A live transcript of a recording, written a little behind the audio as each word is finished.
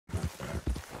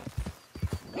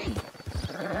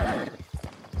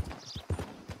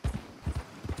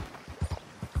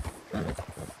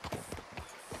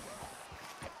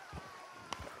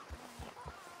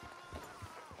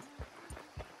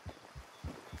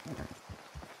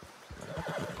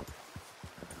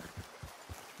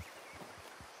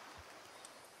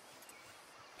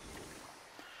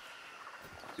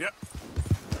Yep.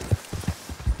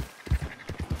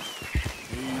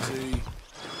 Easy.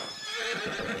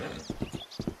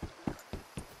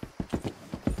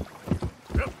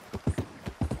 Yep.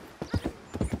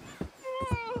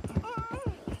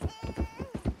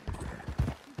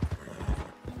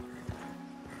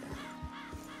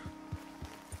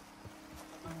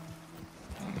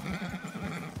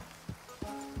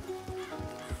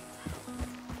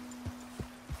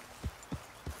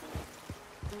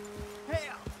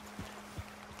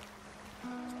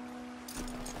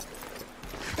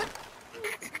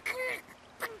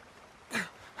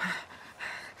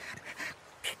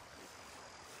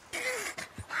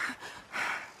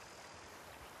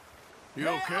 You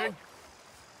okay?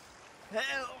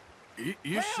 Help!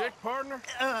 You sick, partner?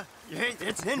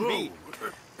 It's in me.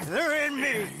 They're in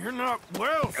me. You're not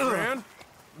well, friend.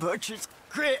 Butcher's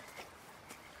Creek.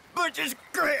 Butcher's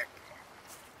Creek.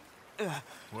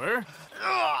 Where?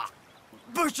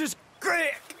 Butcher's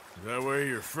Creek. Is that where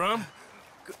you're from?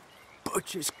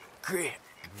 Butcher's Creek.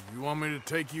 You want me to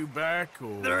take you back,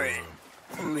 or... They're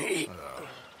in me.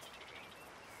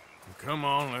 Come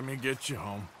on, let me get you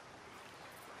home.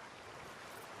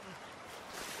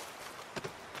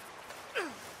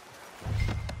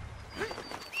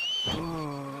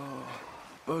 Oh,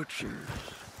 Butcher's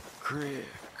Creek.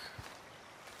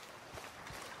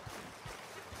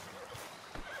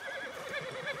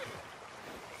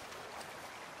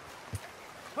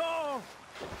 Oh!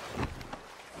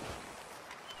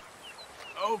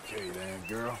 Okay then,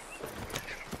 girl.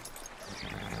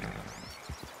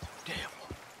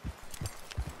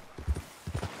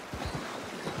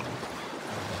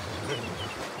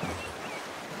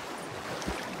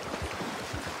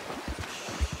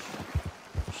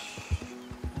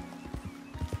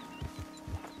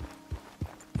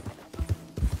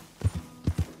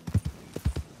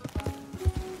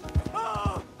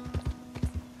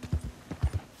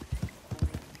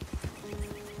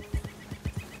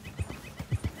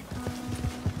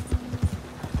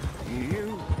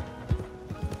 You.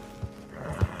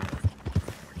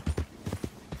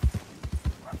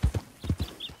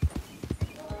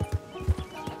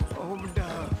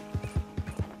 Obadiah.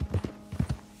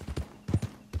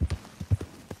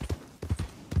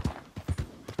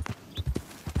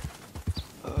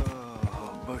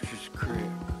 Butcher's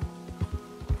Creek.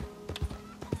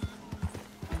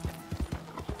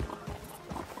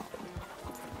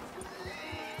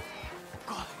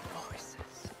 God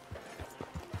voices.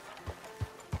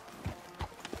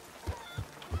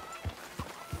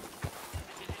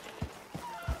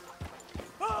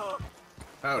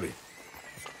 Howdy.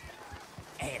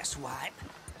 Asswipe.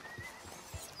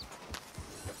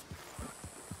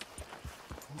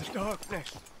 The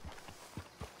darkness.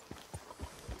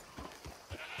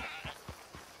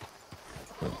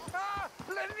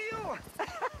 Lemieux!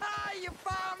 You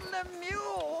found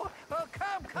Lemieux! Oh,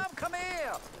 come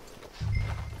here!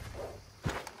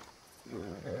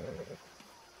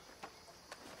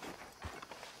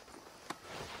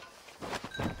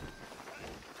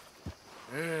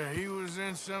 Yeah, he was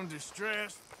in some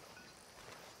distress.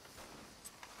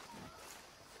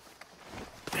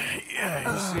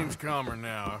 Yeah, he seems calmer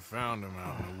now. I found him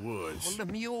out in the woods. Oh,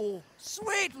 Lemieux,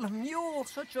 sweet Lemieux,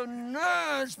 such a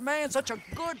nice man, such a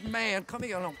good man. Come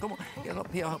here, come on, get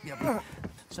up here, help you.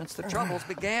 Since the troubles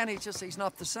began, he's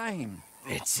not the same.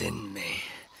 It's in me.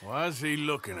 Why's he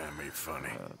looking at me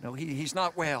funny? No, he's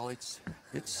not well. It's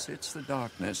the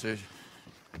darkness.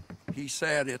 He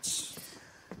said it's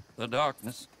the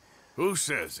darkness. Who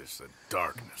says it's the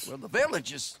darkness? Well, the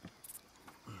village is.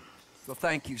 Well,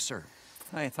 thank you, sir.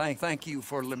 Thank you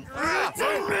for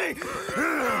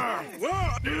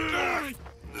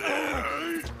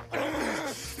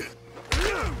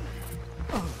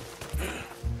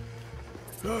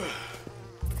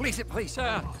Please,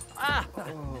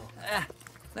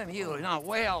 Lemieux is not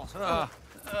well, sir.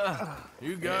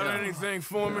 You got anything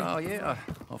for me? Oh, yeah,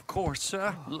 of course,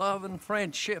 sir. Love and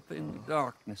friendship in the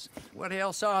darkness. What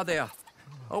else are there?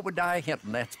 Obadiah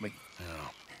Hinton, that's me.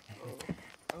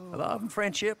 Love and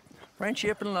friendship,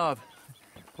 friendship and love.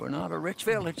 We're not a rich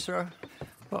village, sir,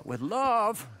 but with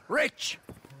love, rich.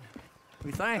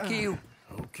 We thank you.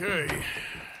 Okay.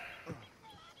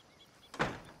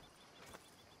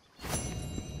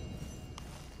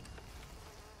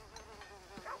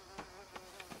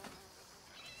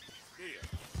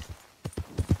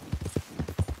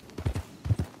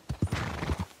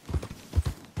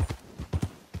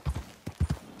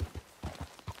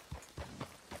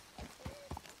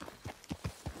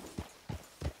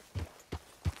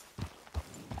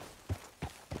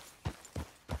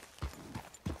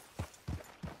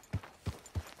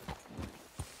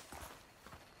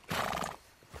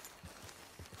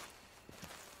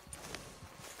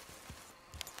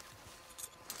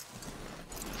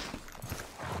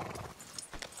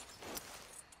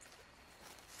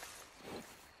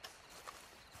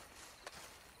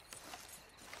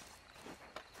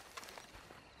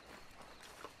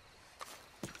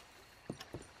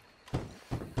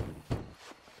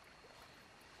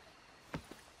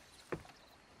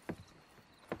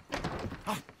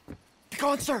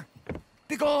 gone, sir.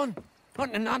 Be gone.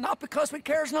 Not because we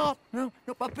cares not. No,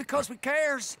 but because we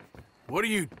cares. What are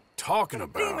you talking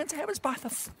about? Demons have us by the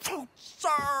throat,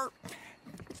 sir.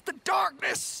 It's the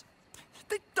darkness.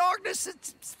 The darkness,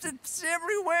 it's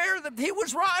everywhere. He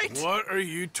was right. What are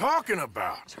you talking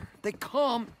about? They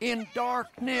come in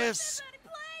darkness. Somebody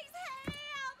please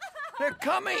help! They're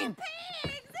coming.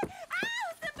 Pigs! Oh,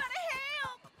 somebody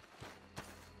help!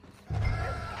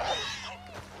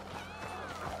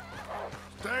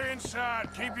 Stay inside.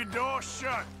 Keep your door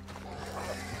shut.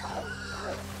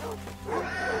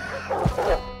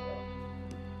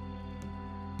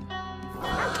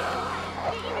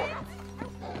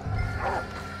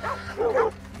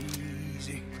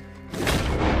 Easy.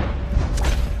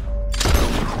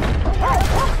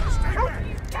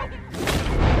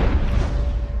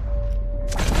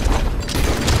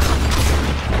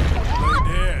 They're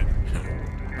dead.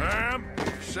 Ma'am,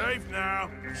 safe now.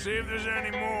 See if there's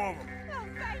any more of them. Oh,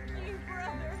 thank you,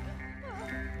 brother.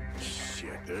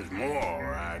 Shit, there's more, all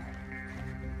right.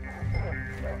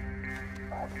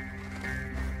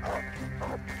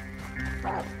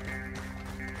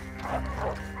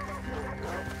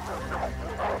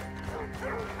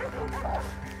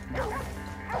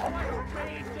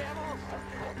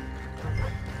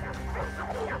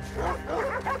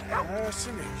 Nice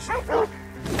and easy.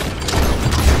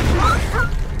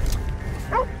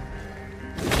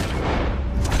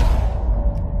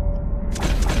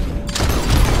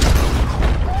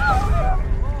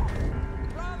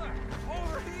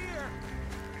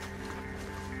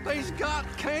 They's got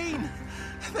Kane.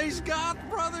 They's got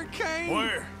Brother Kane.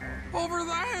 Where? Over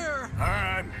there. All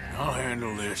right, I'll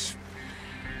handle this.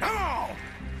 Come on!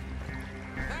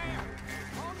 There,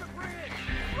 on the bridge.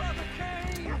 Brother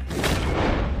Kane.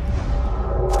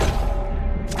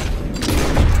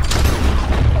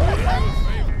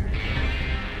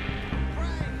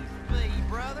 Praise thee,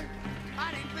 brother. I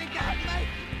didn't think I'd make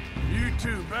it. You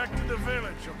two, back to the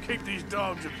village. I'll keep these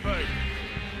dogs at bay.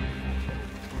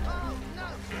 Oh, no.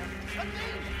 I mean,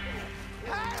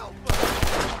 help!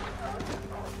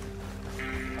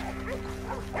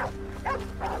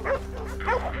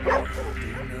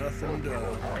 Nothing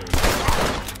done.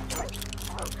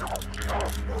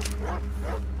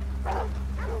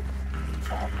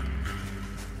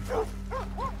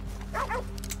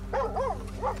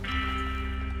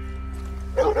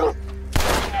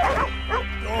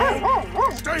 Oh,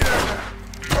 stay there now.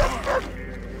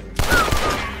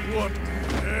 What the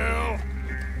hell?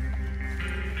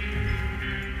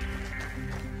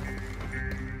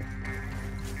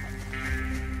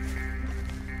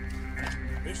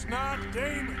 It's not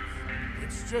demons.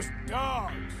 It's just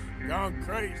dogs gone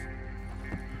crazy.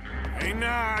 Ain't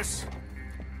nice.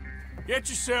 Get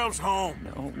yourselves home.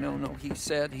 No. He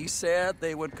said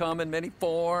they would come in many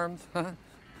forms. Huh?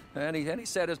 And he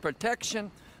said his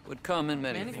protection would come in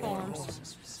many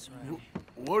forms.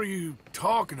 What are you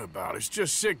talking about? It's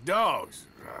just sick dogs.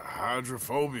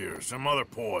 Hydrophobia or some other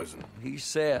poison. He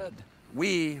said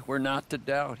we were not to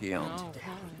doubt him.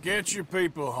 Get your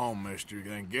people home, mister.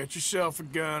 Then get yourself a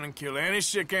gun and kill any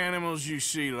sick animals you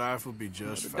see. Life will be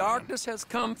just fine. Darkness has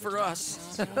come for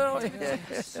us. Oh, yeah,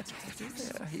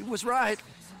 he was right.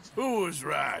 Who was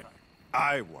right?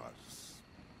 I was.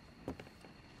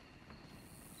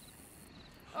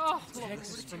 Oh,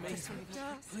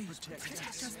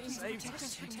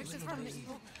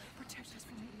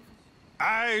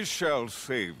 I shall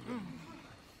save them.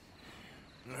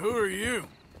 And who are you?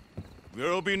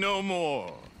 There'll be no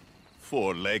more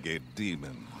four-legged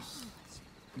demons.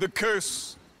 The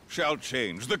curse shall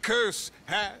change. The curse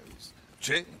has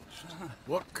changed.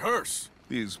 What curse?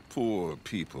 These poor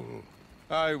people.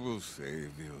 I will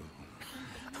save you.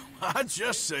 I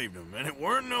just saved them, and it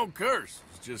weren't no curse.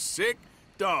 It's just sick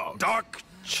dogs. Dark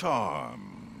charms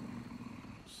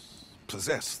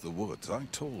possess the woods, I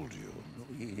told you.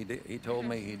 He told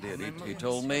me he did. He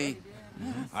told me.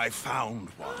 I found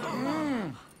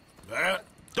one. That?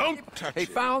 Don't touch He it.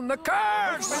 found the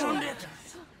curse.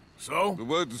 So? The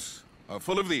woods are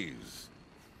full of these.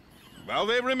 While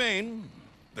they remain,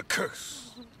 the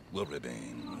curse will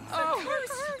remain.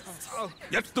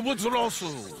 Yet the woods are also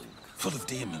full of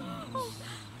demons.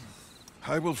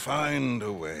 I will find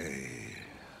a way.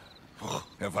 Oh,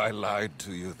 have I lied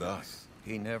to you thus?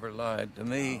 He never lied to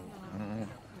me.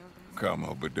 Come,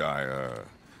 Obadiah.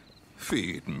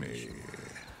 Feed me.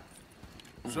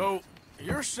 So,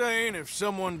 you're saying if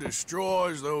someone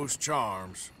destroys those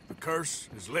charms, the curse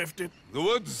is lifted? The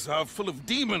woods are full of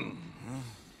demons.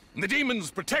 And the demons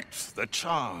protect the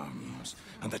charms.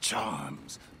 And the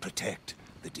charms protect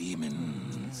the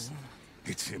demons.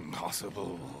 It's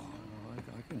impossible.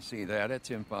 can see that.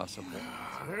 It's impossible.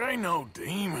 There ain't no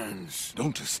demons.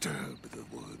 Don't disturb the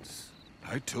woods.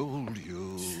 I told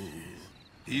you.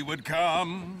 He would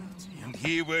come, and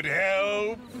he would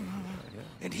help,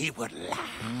 and he would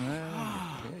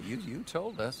laugh. Yeah, you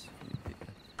told us.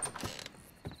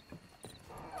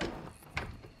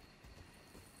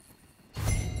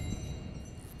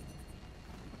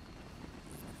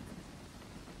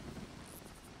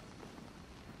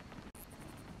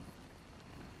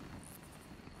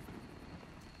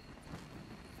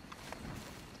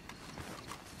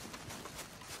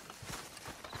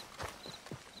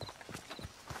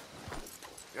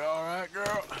 You all right,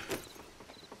 girl?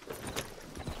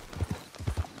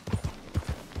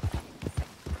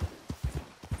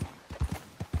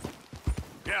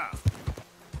 Yeah.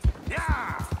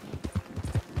 Yeah.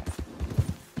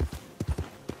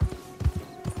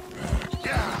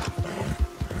 Yeah.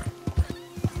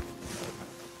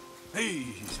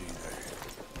 Easy there.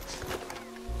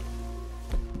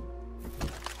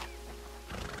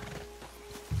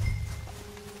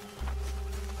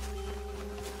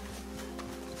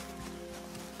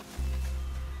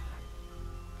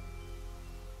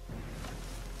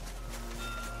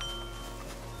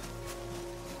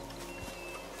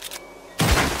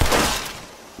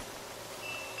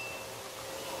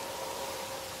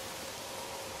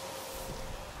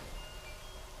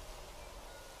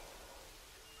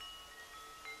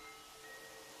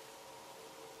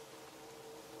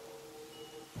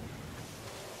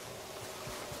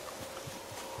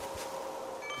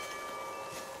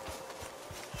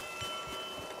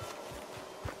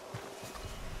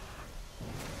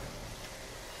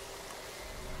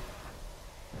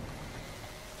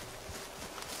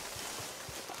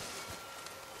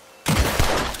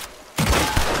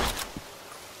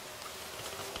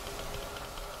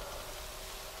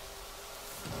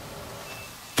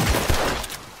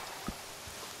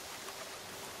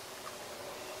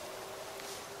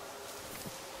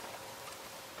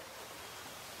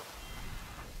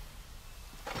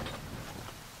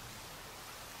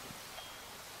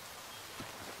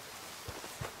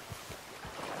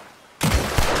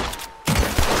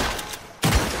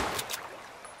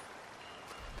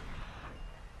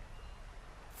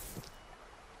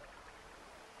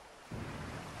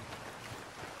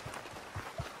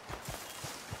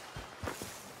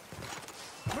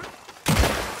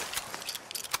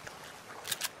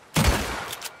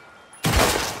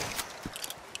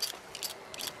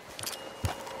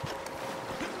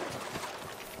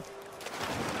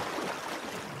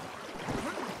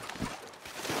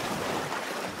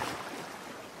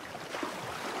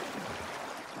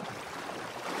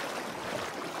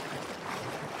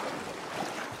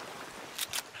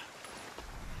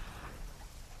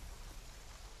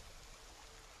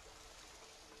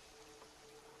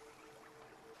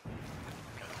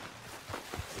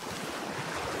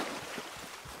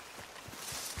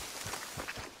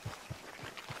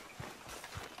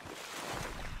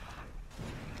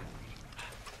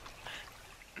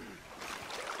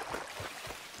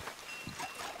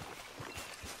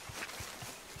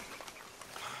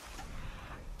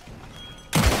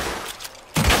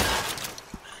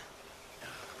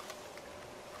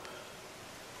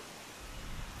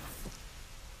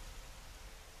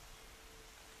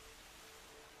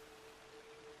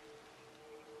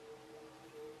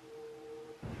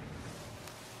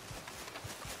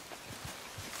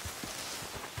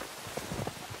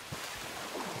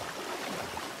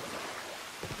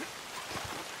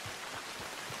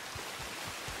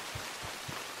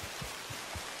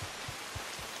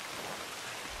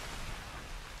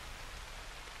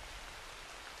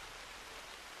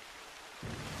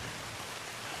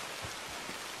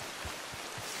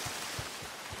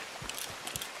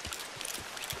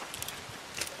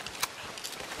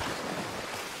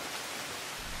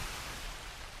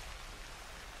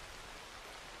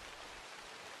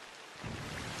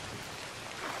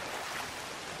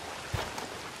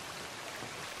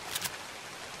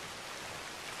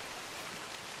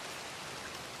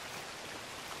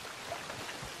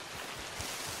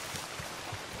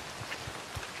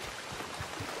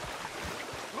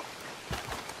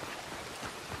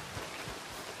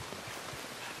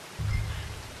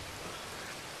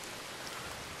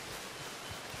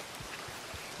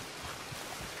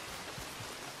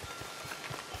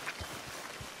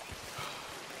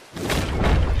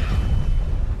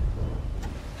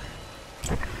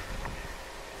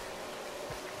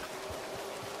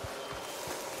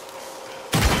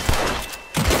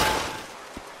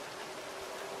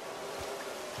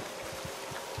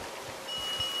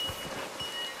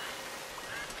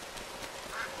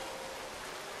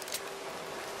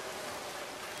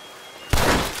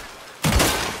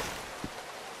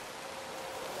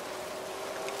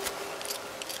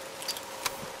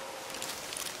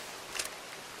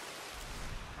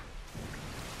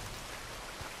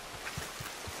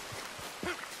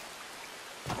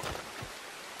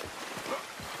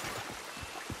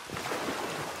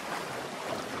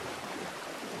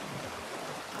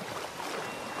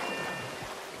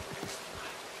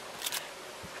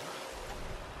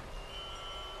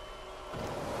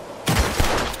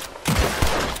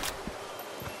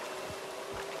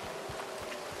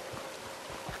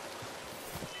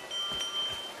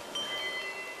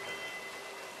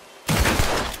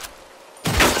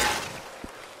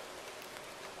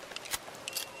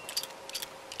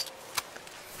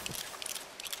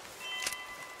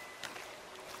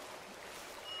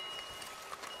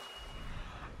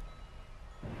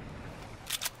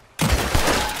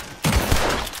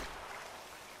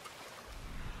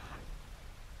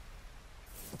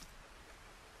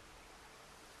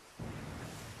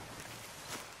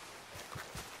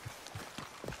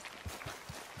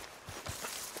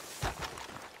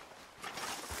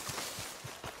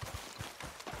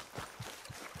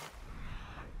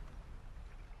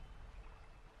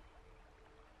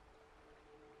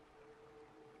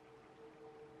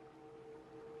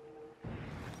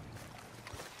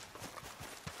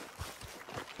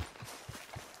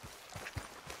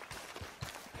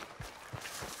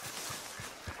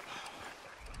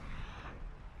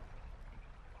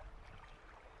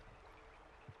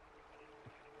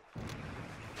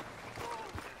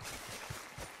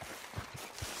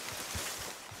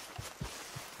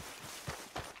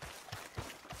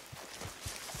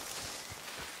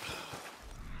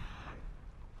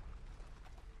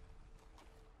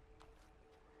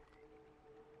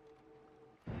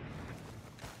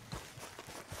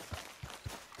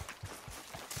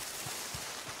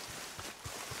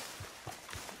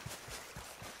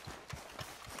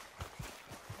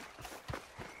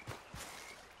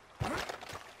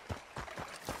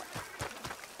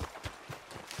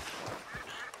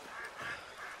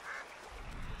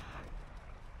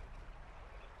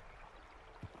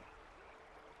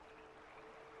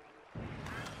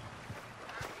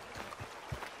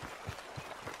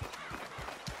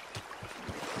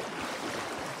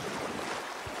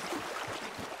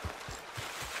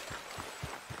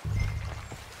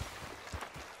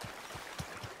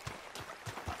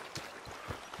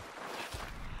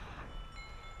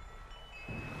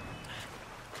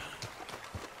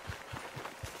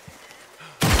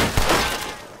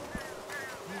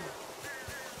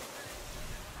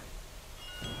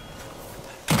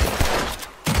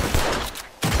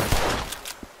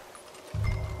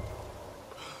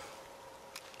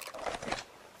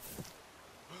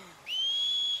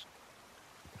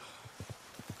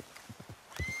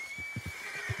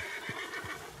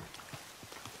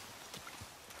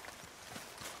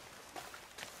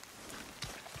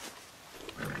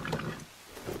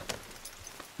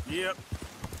 Yep.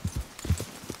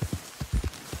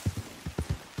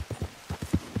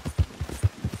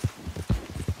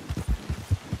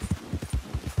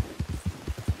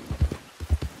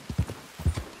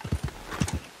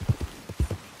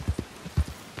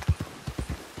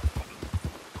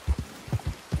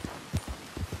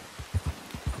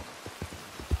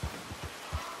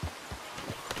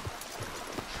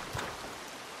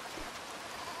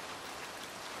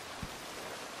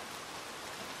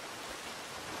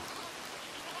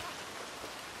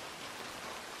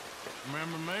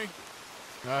 Remember me?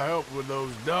 I helped with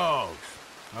those dogs.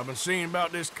 I've been seeing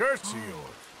about this curse of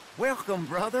yours. Welcome,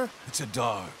 brother. It's a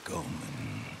dark omen.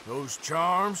 Those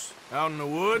charms out in the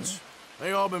woods,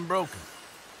 they all been broken.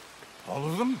 All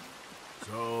of them?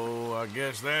 So I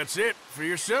guess that's it for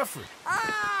your suffering.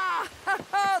 Ah!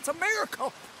 It's a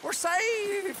miracle. We're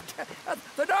saved.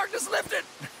 The darkness lifted.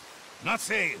 Not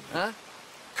saved. Huh?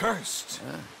 Cursed.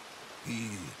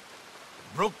 He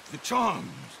broke the charms.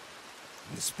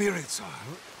 And the spirits are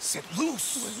set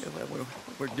loose.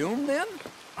 We're doomed then?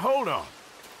 Hold on.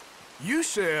 You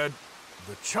said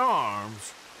the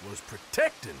charms was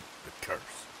protecting the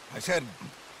curse. I said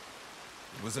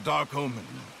it was a dark omen.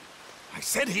 I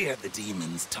said he had the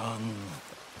demon's tongue.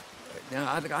 Now,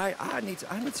 I need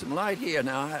some light here.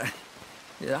 Now,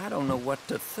 I don't know what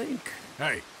to think.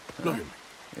 Hey, look at me.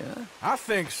 Yeah? I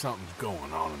think something's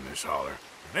going on in this holler.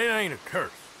 And it ain't a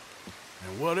curse.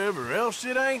 And whatever else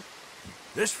it ain't,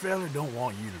 this fella don't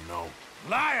want you to know.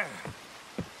 Liar!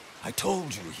 I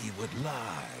told you he would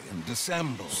lie and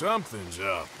dissemble. Something's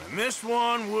up, and this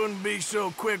one wouldn't be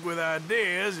so quick with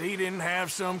ideas he didn't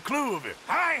have some clue of it.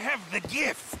 I have the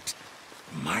gift.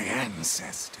 My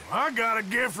ancestor. I got a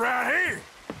gift right here.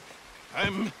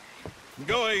 I'm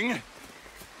going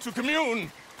to commune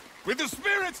with the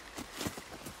spirits.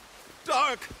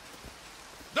 Dark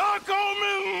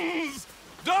omens!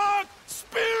 Dark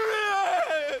spirits!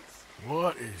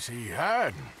 What is he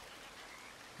hiding?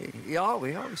 He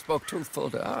always spoke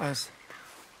truthful to us.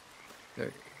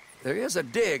 There is a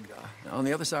dig on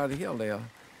the other side of the hill there.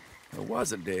 There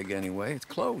was a dig anyway. It's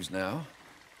closed now.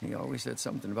 He always said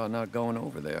something about not going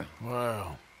over there.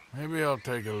 Well, maybe I'll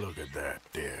take a look at that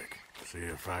dig. See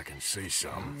if I can see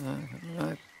something.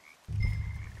 Right.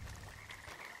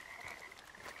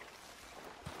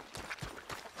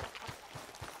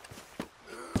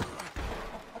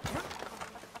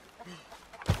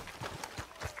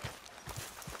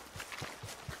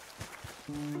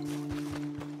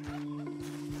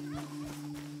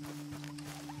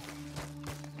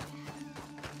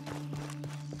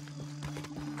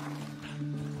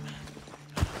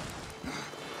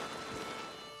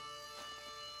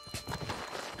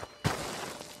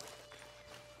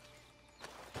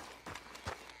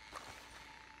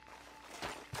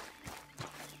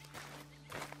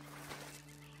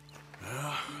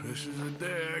 This is a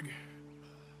dig.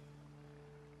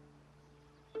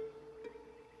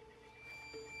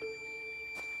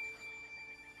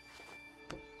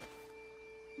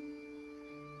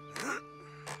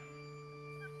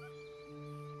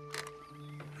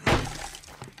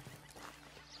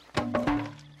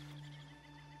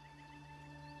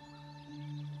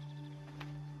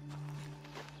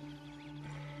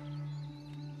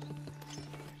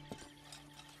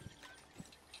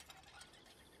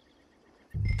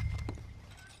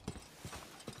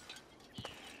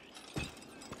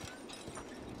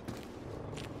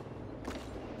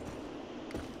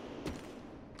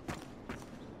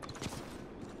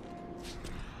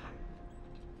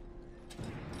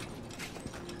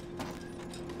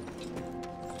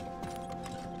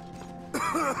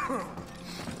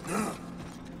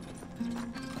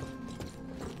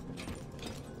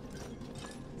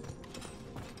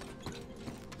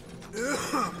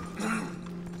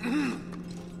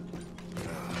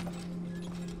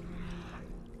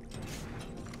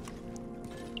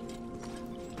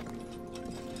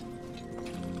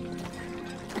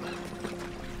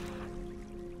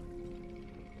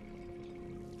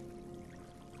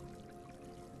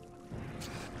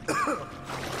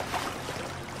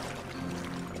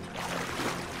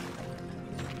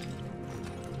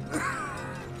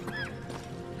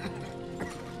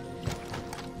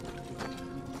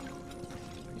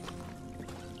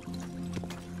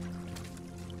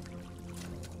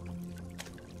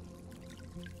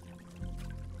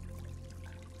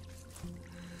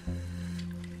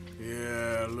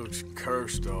 Yeah, looks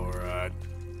cursed, all right.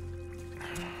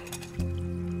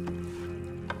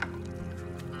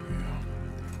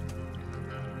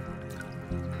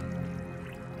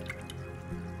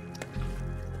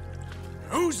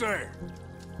 Who's there?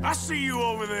 I see you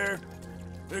over there.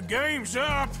 The game's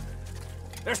up.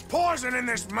 There's poison in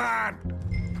this mine.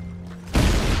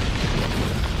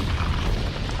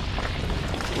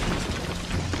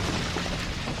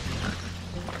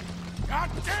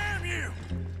 God damn you!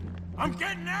 I'm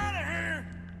getting out of here!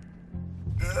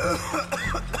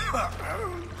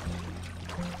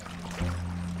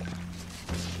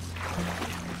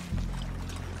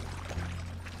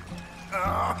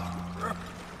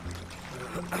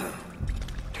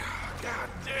 God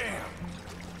damn!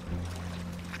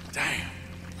 Damn!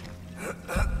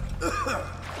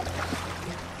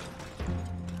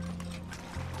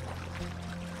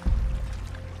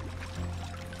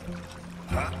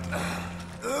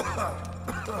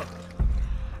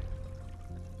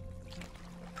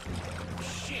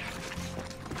 Shit!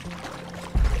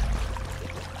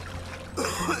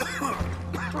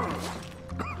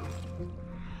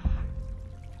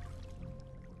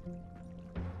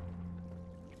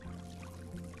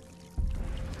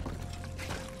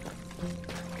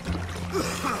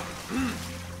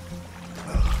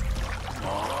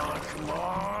 Come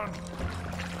on.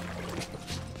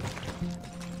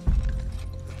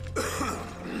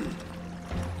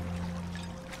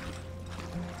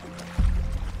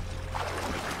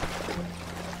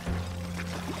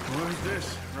 Where's this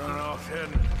runoff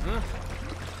heading, huh?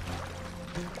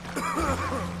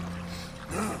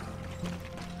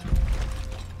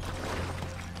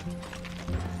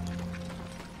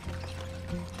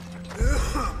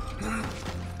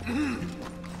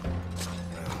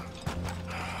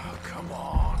 Come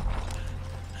on.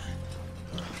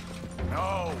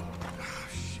 No.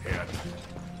 Shit.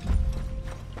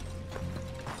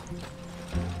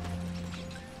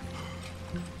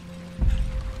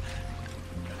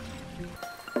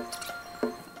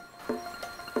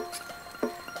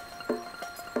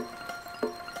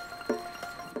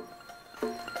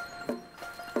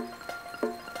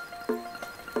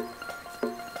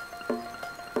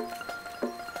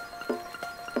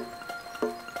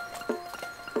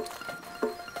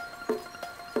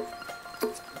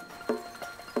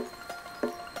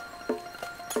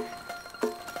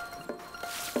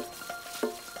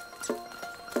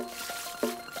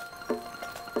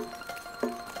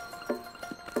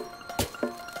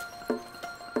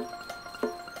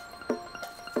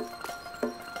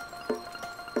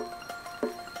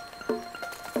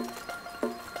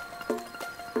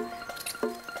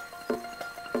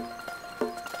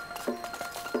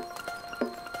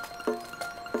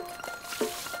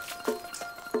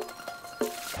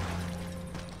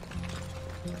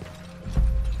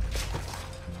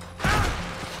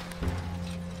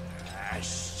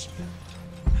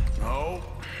 No.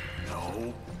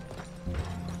 No.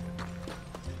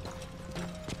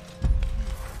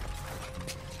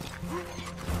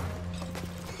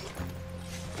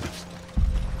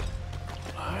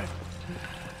 Alright.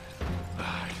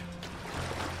 Alright.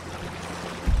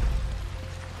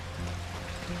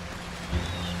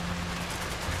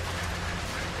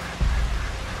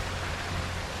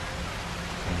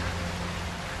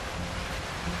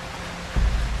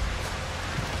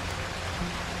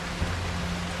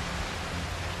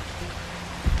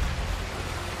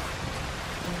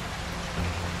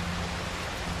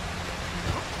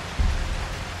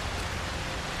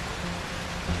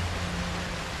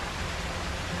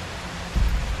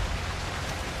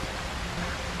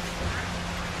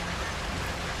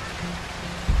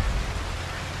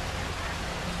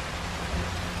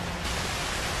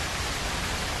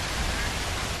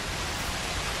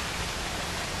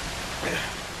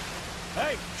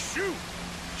 Hey, shoot!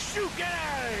 Shoot, get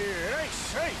out of here! It ain't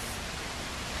safe!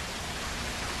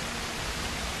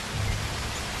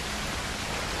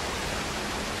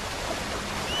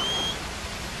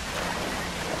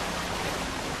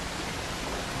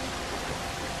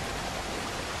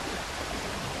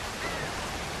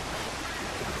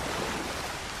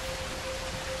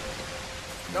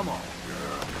 Come on,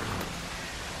 girl.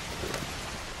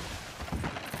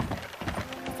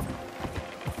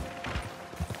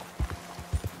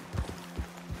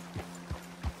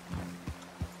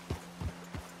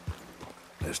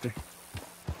 Mister?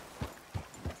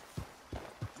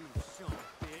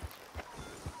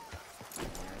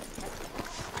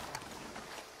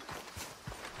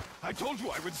 I told you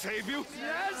I would save you.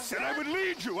 Yes, Said I would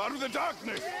lead you out of the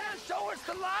darkness. Yeah, show us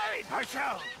the light! I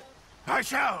shall. I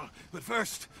shall. But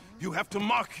first, you have to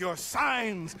mark your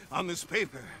signs on this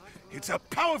paper. It's a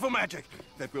powerful magic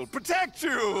that will protect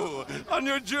you on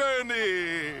your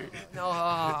journey. No,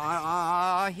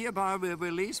 I hereby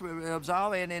release,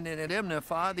 absolve, and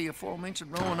indemnify the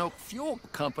aforementioned Roanoke Fuel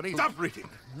Company. Stop reading.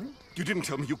 You didn't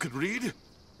tell me you could read.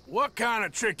 What kind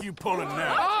of trick you pulling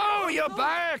now? Oh, you're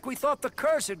back! We thought the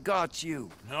curse had got you.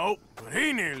 Nope, but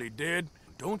he nearly did.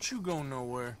 Don't you go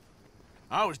nowhere.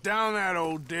 I was down that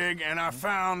old dig and I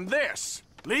found this,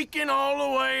 leaking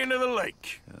all the way into the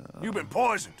lake. You've been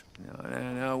poisoned.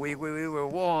 No, we were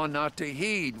warned not to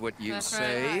heed what you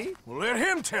say. Well, let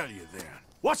him tell you then.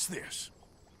 What's this?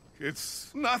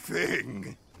 It's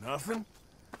nothing. Nothing?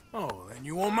 Oh, then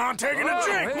you won't mind taking a Oh,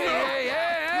 drink.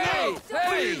 hey,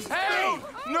 Please, hey!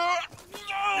 no!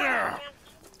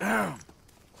 No!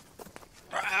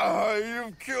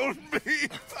 You've killed me.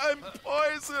 I'm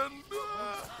poisoned.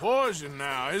 Poison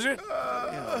now, is it?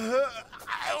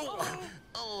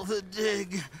 Oh, the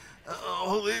dig.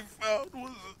 All they found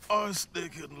was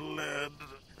arsenic and lead.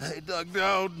 I dug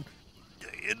down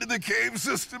into the cave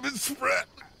system and spread.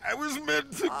 I was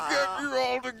meant to get you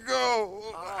all to go.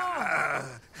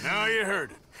 Now you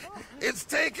heard it. It's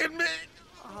taken me.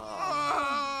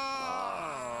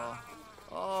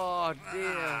 Oh,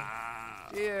 dear.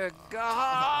 Dear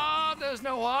God, there's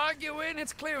no arguing.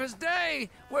 It's clear as day.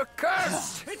 We're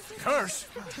cursed. Curse?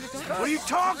 What are you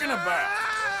talking about?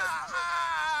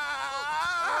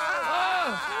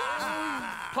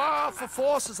 Powerful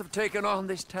forces have taken on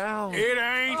this town. It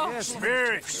ain't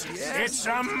spirits. It's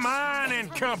a mining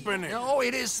company. No,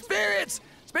 it is spirits.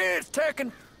 Spirits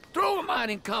taken through a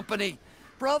mining company.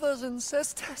 Brothers and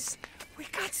sisters, we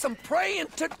got some praying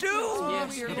to do.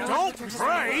 Don't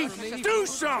pray. Do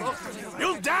something.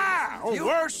 You'll die, or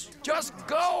worse. Just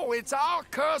go. It's our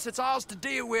curse. It's ours to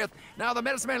deal with. Now the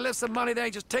medicine man left some money there.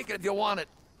 Just take it if you want it.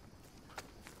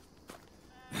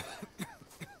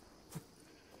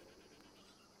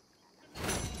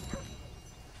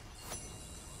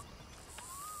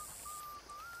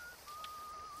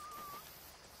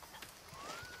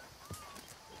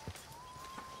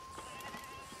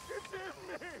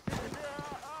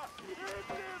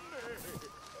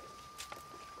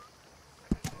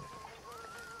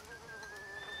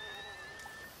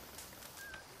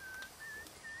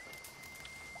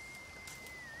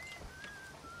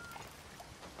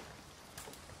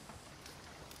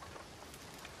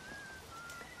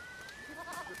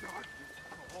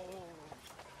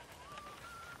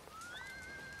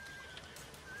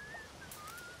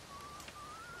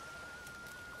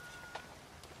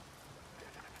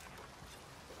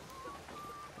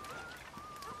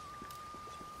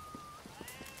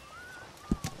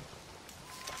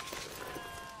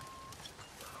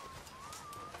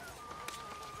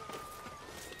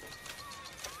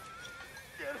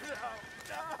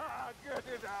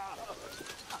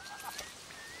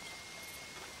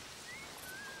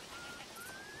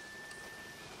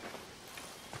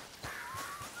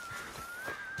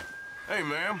 Hey,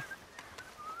 ma'am.